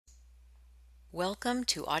Welcome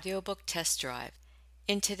to Audiobook Test Drive.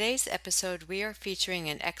 In today's episode, we are featuring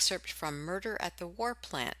an excerpt from Murder at the War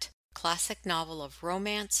Plant, a classic novel of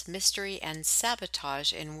romance, mystery, and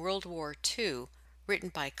sabotage in World War II, written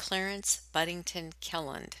by Clarence Buddington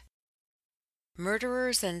Kelland.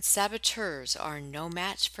 Murderers and saboteurs are no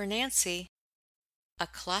match for Nancy. A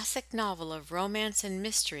classic novel of romance and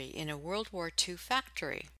mystery in a World War II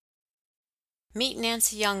factory. Meet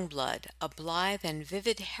Nancy Youngblood, a blithe and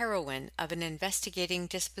vivid heroine of an investigating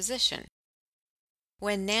disposition.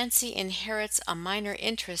 When Nancy inherits a minor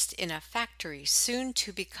interest in a factory soon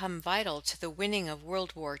to become vital to the winning of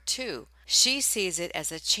World War II, she sees it as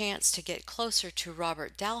a chance to get closer to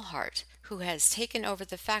Robert Dalhart, who has taken over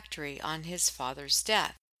the factory on his father's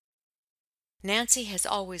death. Nancy has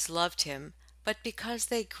always loved him, but because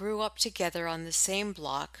they grew up together on the same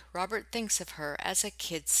block, Robert thinks of her as a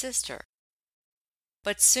kid sister.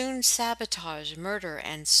 But soon sabotage, murder,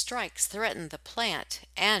 and strikes threaten the plant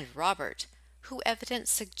and Robert, who evidence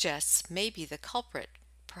suggests may be the culprit,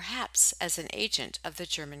 perhaps as an agent of the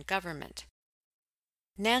German government.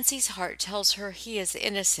 Nancy's heart tells her he is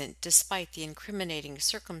innocent despite the incriminating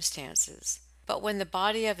circumstances, but when the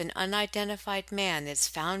body of an unidentified man is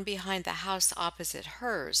found behind the house opposite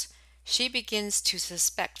hers, she begins to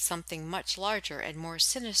suspect something much larger and more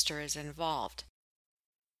sinister is involved.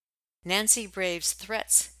 Nancy braves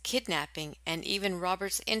threats, kidnapping, and even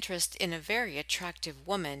Robert's interest in a very attractive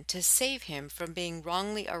woman to save him from being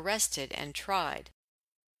wrongly arrested and tried.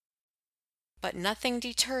 But nothing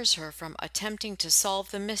deters her from attempting to solve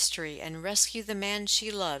the mystery and rescue the man she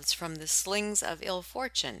loves from the slings of ill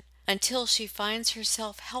fortune, until she finds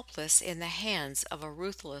herself helpless in the hands of a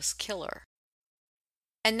ruthless killer.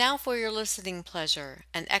 And now for your listening pleasure,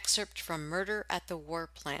 an excerpt from Murder at the War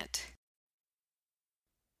Plant.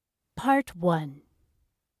 Part 1.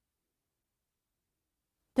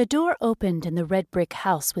 The door opened in the red brick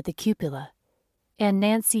house with the cupola, and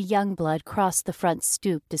Nancy Youngblood crossed the front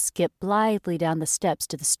stoop to skip blithely down the steps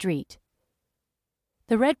to the street.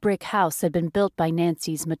 The red brick house had been built by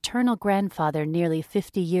Nancy's maternal grandfather nearly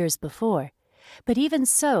 50 years before, but even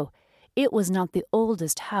so, it was not the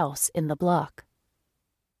oldest house in the block.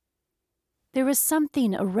 There was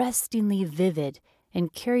something arrestingly vivid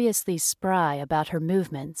and curiously spry about her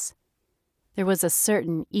movements. There was a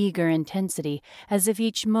certain eager intensity, as if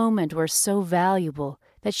each moment were so valuable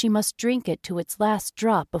that she must drink it to its last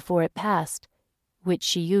drop before it passed, which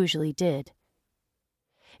she usually did.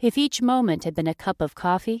 If each moment had been a cup of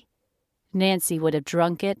coffee, Nancy would have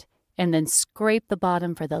drunk it and then scraped the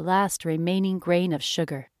bottom for the last remaining grain of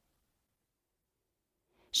sugar.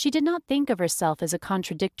 She did not think of herself as a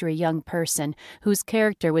contradictory young person whose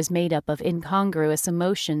character was made up of incongruous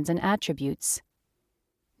emotions and attributes.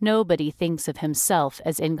 Nobody thinks of himself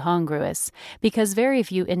as incongruous, because very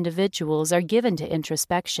few individuals are given to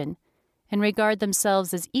introspection, and regard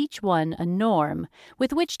themselves as each one a norm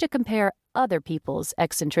with which to compare other people's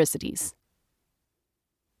eccentricities.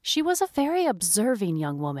 She was a very observing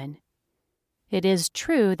young woman. It is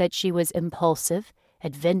true that she was impulsive,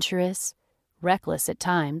 adventurous, reckless at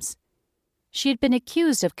times. She had been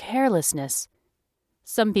accused of carelessness.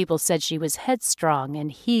 Some people said she was headstrong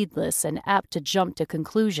and heedless and apt to jump to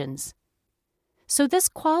conclusions. So this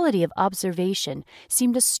quality of observation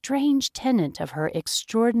seemed a strange tenet of her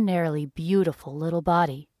extraordinarily beautiful little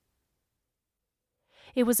body.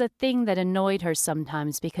 It was a thing that annoyed her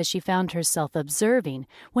sometimes because she found herself observing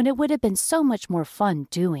when it would have been so much more fun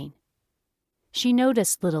doing. She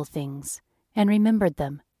noticed little things and remembered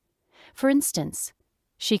them. For instance,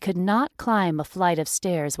 she could not climb a flight of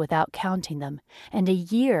stairs without counting them, and a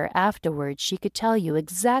year afterwards she could tell you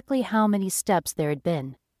exactly how many steps there had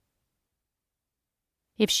been.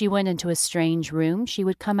 If she went into a strange room, she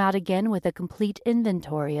would come out again with a complete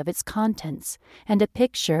inventory of its contents and a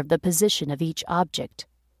picture of the position of each object.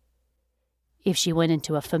 If she went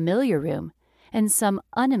into a familiar room, and some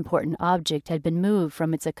unimportant object had been moved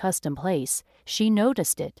from its accustomed place, she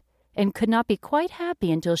noticed it, and could not be quite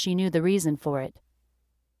happy until she knew the reason for it.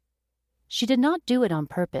 She did not do it on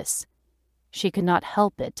purpose. She could not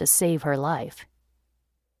help it to save her life.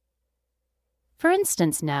 For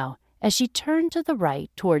instance now, as she turned to the right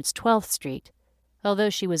towards 12th Street, although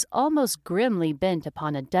she was almost grimly bent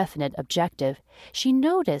upon a definite objective, she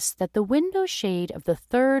noticed that the window shade of the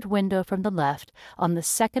third window from the left on the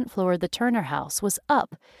second floor of the Turner house was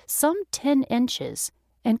up some 10 inches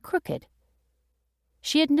and crooked.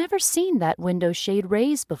 She had never seen that window shade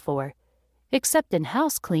raised before, except in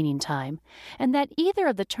house-cleaning time, and that either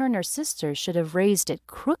of the Turner sisters should have raised it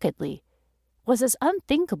crookedly was as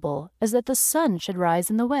unthinkable as that the sun should rise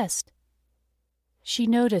in the west. She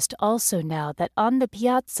noticed also now that on the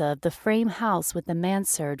piazza of the frame house with the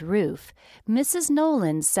mansard roof, Mrs.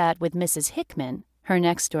 Nolan sat with Mrs. Hickman, her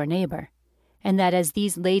next-door neighbor, and that as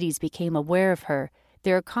these ladies became aware of her,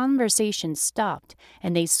 their conversation stopped,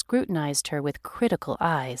 and they scrutinized her with critical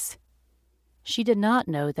eyes. She did not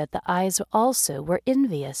know that the eyes also were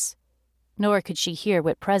envious, nor could she hear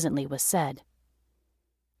what presently was said.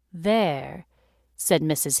 "There," said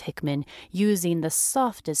Mrs. Hickman, using the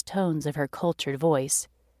softest tones of her cultured voice,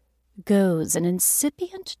 "goes an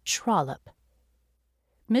incipient trollop."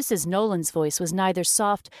 Mrs. Nolan's voice was neither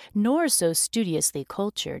soft nor so studiously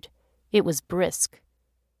cultured. It was brisk.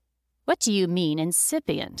 "What do you mean,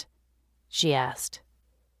 incipient?" she asked.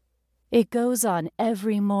 "It goes on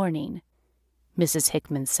every morning," Mrs.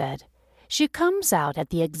 Hickman said. "She comes out at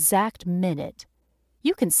the exact minute.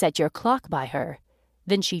 You can set your clock by her.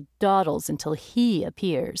 Then she dawdles until he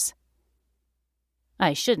appears."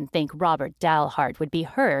 "I shouldn't think Robert Dalhart would be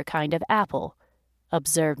her kind of apple,"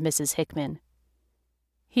 observed Mrs. Hickman.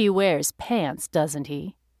 "He wears pants, doesn't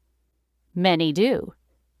he?" "Many do,"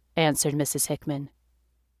 answered Mrs. Hickman.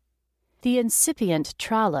 The incipient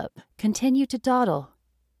trollop continued to dawdle.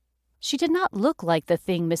 She did not look like the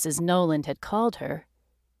thing Mrs. Nolan had called her.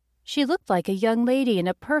 She looked like a young lady in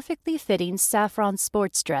a perfectly fitting saffron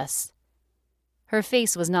sports dress. Her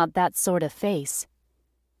face was not that sort of face.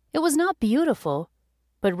 It was not beautiful,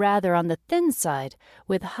 but rather on the thin side,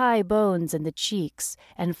 with high bones in the cheeks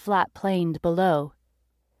and flat-planed below,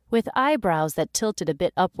 with eyebrows that tilted a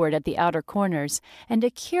bit upward at the outer corners, and a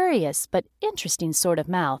curious but interesting sort of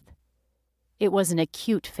mouth. It was an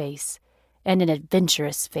acute face, and an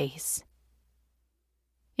adventurous face.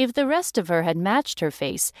 If the rest of her had matched her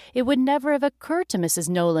face, it would never have occurred to Mrs.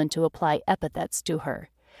 Nolan to apply epithets to her,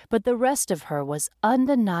 but the rest of her was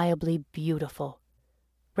undeniably beautiful,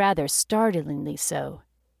 rather startlingly so.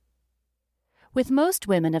 With most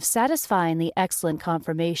women of satisfyingly excellent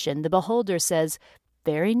conformation, the beholder says,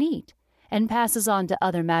 "Very neat," and passes on to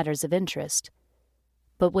other matters of interest.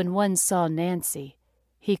 But when one saw Nancy,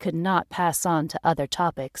 he could not pass on to other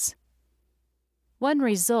topics. One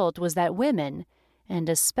result was that women, and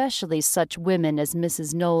especially such women as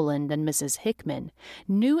Mrs. Nolan and Mrs. Hickman,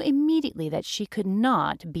 knew immediately that she could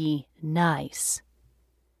not be nice.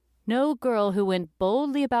 No girl who went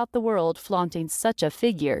boldly about the world flaunting such a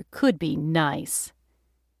figure could be nice.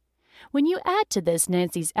 When you add to this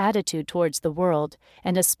Nancy's attitude towards the world,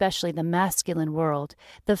 and especially the masculine world,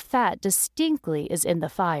 the fat distinctly is in the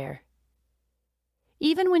fire.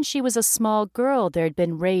 Even when she was a small girl, there had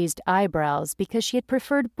been raised eyebrows because she had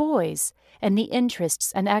preferred boys and the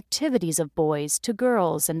interests and activities of boys to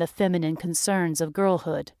girls and the feminine concerns of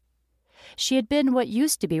girlhood. She had been what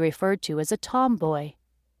used to be referred to as a tomboy.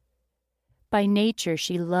 By nature,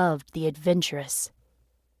 she loved the adventurous.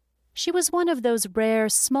 She was one of those rare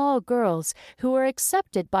small girls who were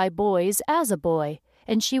accepted by boys as a boy,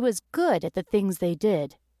 and she was good at the things they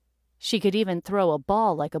did. She could even throw a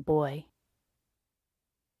ball like a boy.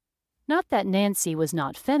 Not that Nancy was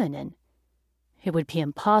not feminine. It would be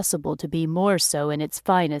impossible to be more so in its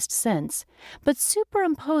finest sense, but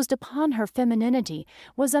superimposed upon her femininity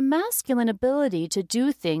was a masculine ability to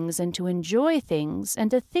do things and to enjoy things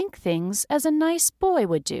and to think things as a nice boy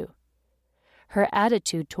would do. Her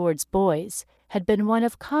attitude towards boys had been one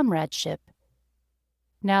of comradeship.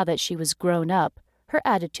 Now that she was grown up, her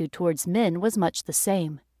attitude towards men was much the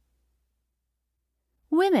same.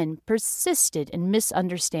 Women persisted in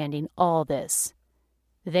misunderstanding all this.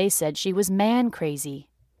 They said she was man-crazy.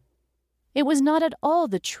 It was not at all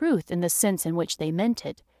the truth in the sense in which they meant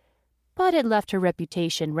it, but it left her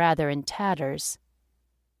reputation rather in tatters.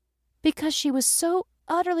 Because she was so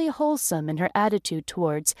utterly wholesome in her attitude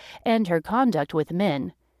towards and her conduct with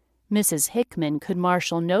men, Mrs. Hickman could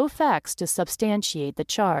marshal no facts to substantiate the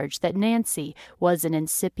charge that Nancy was an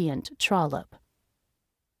incipient trollop.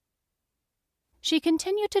 She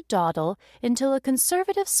continued to dawdle until a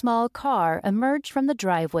conservative small car emerged from the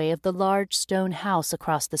driveway of the large stone house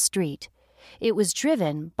across the street. It was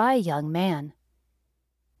driven by a young man.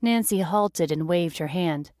 Nancy halted and waved her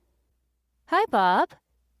hand. "Hi, Bob,"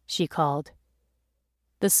 she called.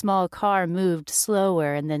 The small car moved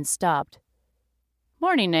slower and then stopped.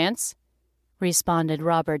 "Morning, Nance," responded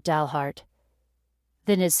Robert Dalhart.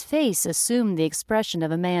 Then his face assumed the expression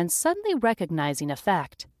of a man suddenly recognizing a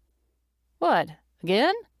fact. "What,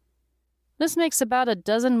 again? This makes about a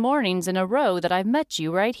dozen mornings in a row that I've met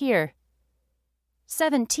you right here."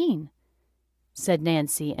 17, said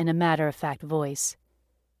Nancy in a matter-of-fact voice.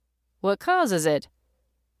 "What causes it?"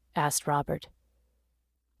 asked Robert.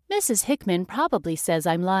 "Mrs. Hickman probably says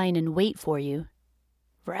I'm lying in wait for you."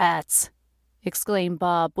 "Rats," exclaimed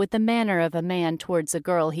Bob with the manner of a man towards a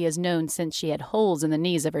girl he has known since she had holes in the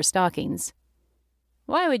knees of her stockings.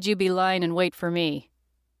 "Why would you be lying in wait for me?"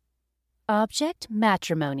 "Object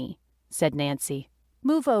matrimony," said Nancy.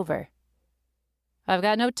 "Move over." "I've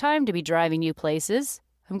got no time to be driving you places.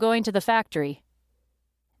 I'm going to the factory."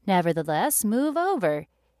 "Nevertheless, move over,"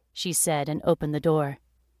 she said, and opened the door.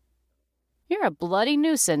 "You're a bloody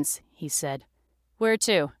nuisance," he said. "Where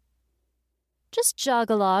to?" "Just jog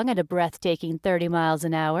along at a breathtaking 30 miles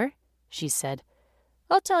an hour," she said.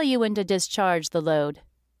 "I'll tell you when to discharge the load."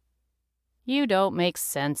 "You don't make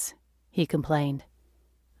sense," he complained.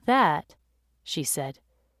 "That," she said,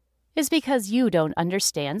 "is because you don't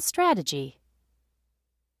understand strategy."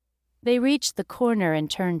 They reached the corner and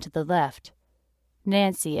turned to the left.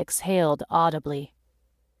 Nancy exhaled audibly.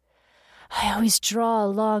 "I always draw a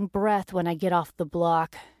long breath when I get off the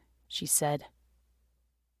block," she said.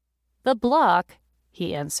 "The block,"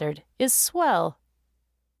 he answered, "is swell."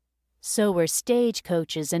 "So were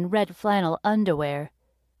stagecoaches in red flannel underwear.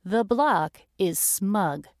 The block is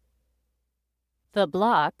smug." "The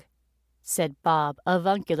block," said Bob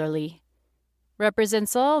avuncularly,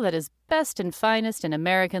 "represents all that is best and finest in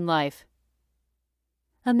American life."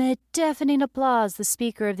 Amid deafening applause, the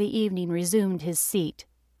speaker of the evening resumed his seat,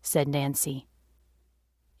 said Nancy.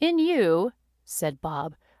 "In you," said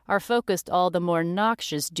Bob, "are focused all the more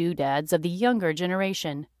noxious doodads of the younger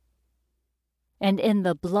generation." "And in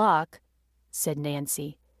the block," said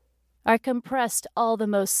Nancy, "are compressed all the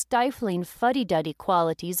most stifling fuddy-duddy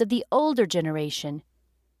qualities of the older generation."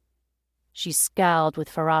 She scowled with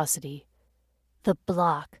ferocity. "The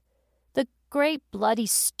block! The great bloody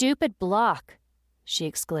stupid block!" she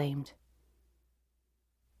exclaimed.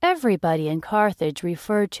 Everybody in Carthage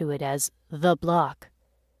referred to it as the block.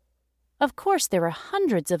 Of course there were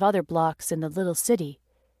hundreds of other blocks in the little city,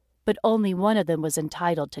 but only one of them was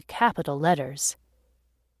entitled to capital letters.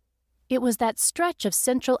 It was that stretch of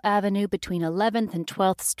Central Avenue between 11th and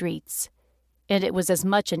 12th Streets, and it was as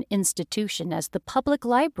much an institution as the public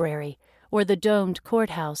library or the domed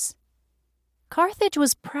courthouse. Carthage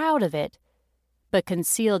was proud of it, but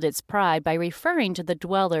concealed its pride by referring to the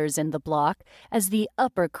dwellers in the block as the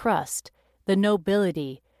upper crust, the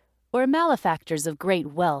nobility, or malefactors of great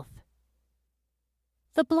wealth.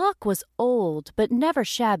 The block was old, but never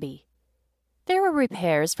shabby. There were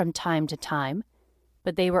repairs from time to time,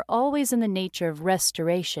 but they were always in the nature of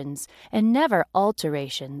restorations and never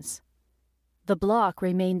alterations. The block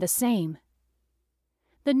remained the same.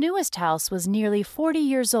 The newest house was nearly 40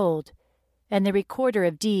 years old, and the recorder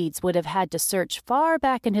of deeds would have had to search far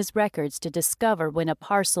back in his records to discover when a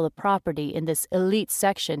parcel of property in this elite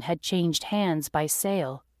section had changed hands by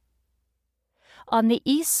sale. On the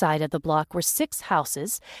east side of the block were 6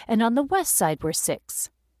 houses, and on the west side were 6.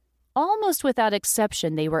 Almost without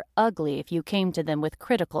exception, they were ugly if you came to them with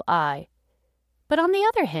critical eye. But on the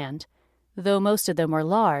other hand, though most of them were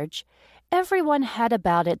large, everyone had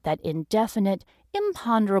about it that indefinite,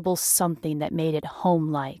 imponderable something that made it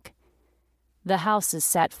home-like. The houses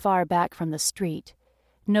sat far back from the street.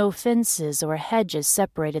 No fences or hedges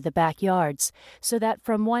separated the backyards, so that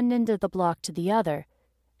from one end of the block to the other,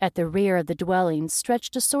 at the rear of the dwellings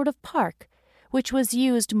stretched a sort of park, which was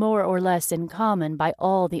used more or less in common by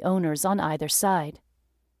all the owners on either side.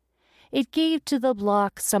 It gave to the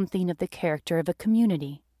block something of the character of a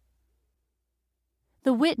community.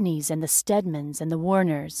 The Whitneys and the Stedmans and the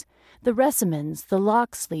Warners, the Ressamans, the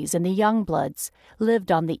Loxleys, and the Youngbloods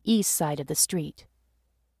lived on the east side of the street.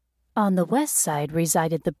 On the west side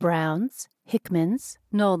resided the Browns, Hickmans,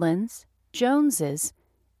 Nolans, Joneses,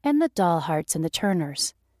 and the Dalharts and the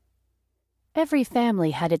Turners. Every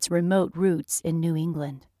family had its remote roots in New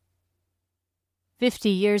England. 50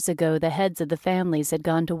 years ago, the heads of the families had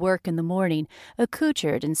gone to work in the morning,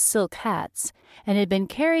 accoutred in silk hats, and had been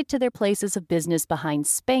carried to their places of business behind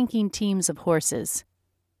spanking teams of horses.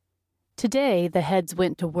 Today, the heads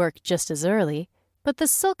went to work just as early, but the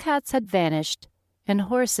silk hats had vanished, and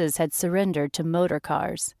horses had surrendered to motor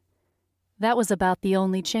cars. That was about the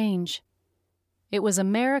only change. It was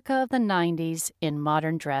America of the 90s in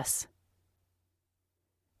modern dress.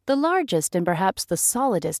 The largest and perhaps the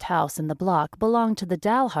solidest house in the block belonged to the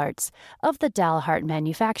Dalharts of the Dalhart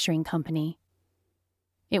Manufacturing Company.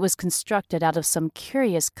 It was constructed out of some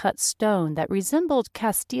curious cut stone that resembled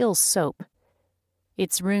Castile soap.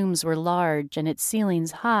 Its rooms were large and its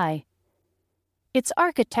ceilings high. Its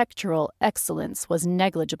architectural excellence was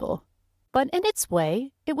negligible, but in its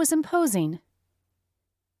way it was imposing.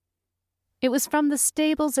 It was from the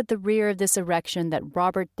stables at the rear of this erection that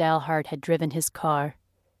Robert Dalhart had driven his car.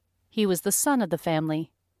 He was the son of the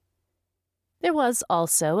family. There was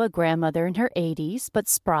also a grandmother in her 80s, but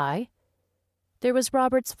spry. There was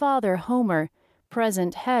Robert's father, Homer,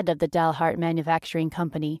 present head of the Dalhart Manufacturing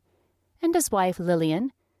Company, and his wife,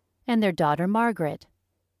 Lillian, and their daughter, Margaret.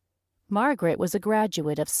 Margaret was a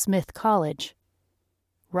graduate of Smith College.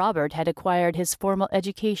 Robert had acquired his formal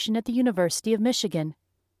education at the University of Michigan.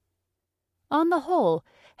 On the whole,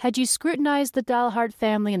 had you scrutinized the Dalhart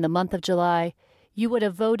family in the month of July, you would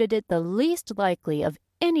have voted it the least likely of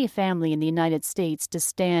any family in the United States to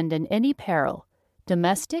stand in any peril,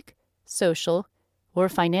 domestic, social, or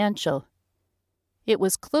financial. It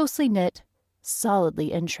was closely knit,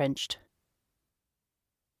 solidly entrenched.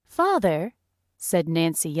 "Father," said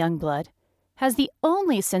Nancy Youngblood, "has the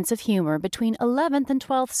only sense of humor between 11th and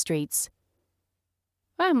 12th Streets."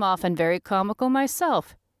 "I'm often very comical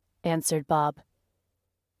myself," answered Bob.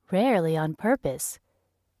 "Rarely on purpose,"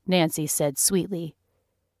 Nancy said sweetly.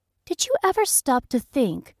 "Did you ever stop to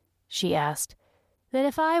think," she asked, "that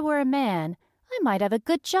if I were a man, I might have a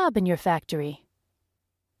good job in your factory?"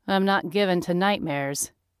 "I'm not given to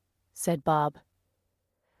nightmares," said Bob.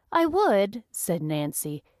 "I would," said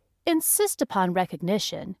Nancy, "insist upon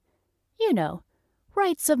recognition. You know,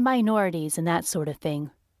 rights of minorities and that sort of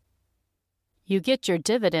thing." "You get your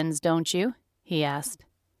dividends, don't you?" he asked.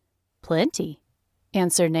 "Plenty,"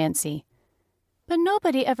 answered Nancy. "But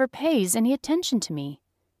nobody ever pays any attention to me.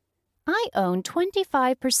 I own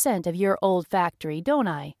 25% of your old factory, don't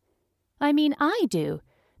I? I mean, I do,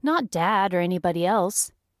 not Dad or anybody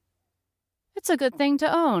else." "It's a good thing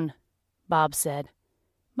to own," Bob said.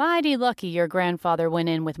 "Mighty lucky your grandfather went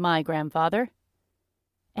in with my grandfather."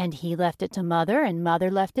 "And he left it to Mother, and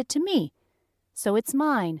Mother left it to me. So it's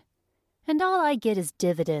mine. And all I get is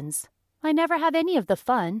dividends. I never have any of the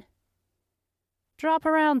fun." "Drop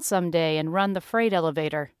around someday and run the freight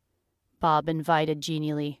elevator," Bob invited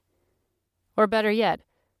genially. "Or better yet,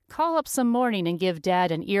 call up some morning and give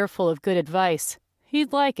Dad an earful of good advice.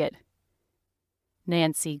 He'd like it."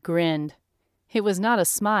 Nancy grinned. It was not a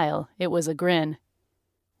smile, it was a grin.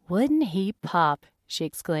 "Wouldn't he pop?" she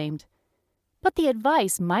exclaimed. "But the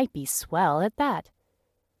advice might be swell at that.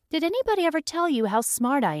 Did anybody ever tell you how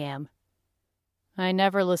smart I am?" "I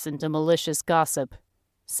never listen to malicious gossip,"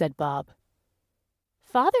 said Bob.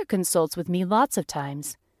 "Father consults with me lots of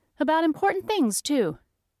times. About important things, too."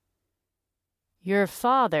 "Your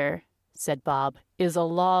father," said Bob, "is a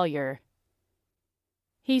lawyer."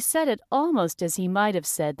 He said it almost as he might have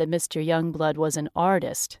said that Mr. Youngblood was an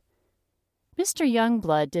artist. Mr.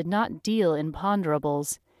 Youngblood did not deal in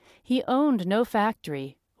ponderables. He owned no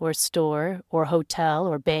factory, or store, or hotel,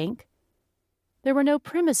 or bank. There were no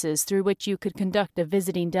premises through which you could conduct a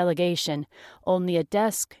visiting delegation, only a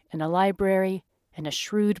desk and a library and a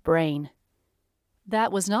shrewd brain.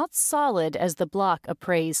 That was not solid as the block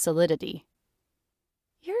appraised solidity.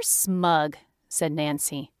 "You're smug," said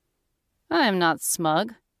Nancy. "I'm not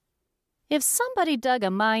smug." "If somebody dug a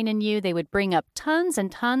mine in you, they would bring up tons and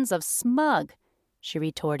tons of smug," she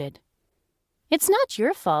retorted. "It's not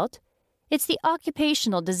your fault. It's the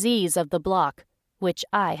occupational disease of the block, which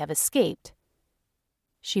I have escaped."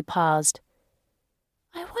 She paused.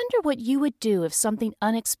 "I wonder what you would do if something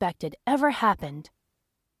unexpected ever happened."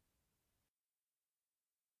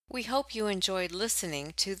 We hope you enjoyed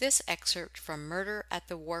listening to this excerpt from Murder at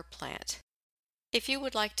the War Plant. If you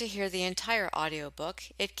would like to hear the entire audiobook,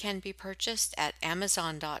 it can be purchased at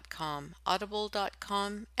Amazon.com,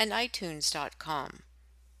 Audible.com, and iTunes.com.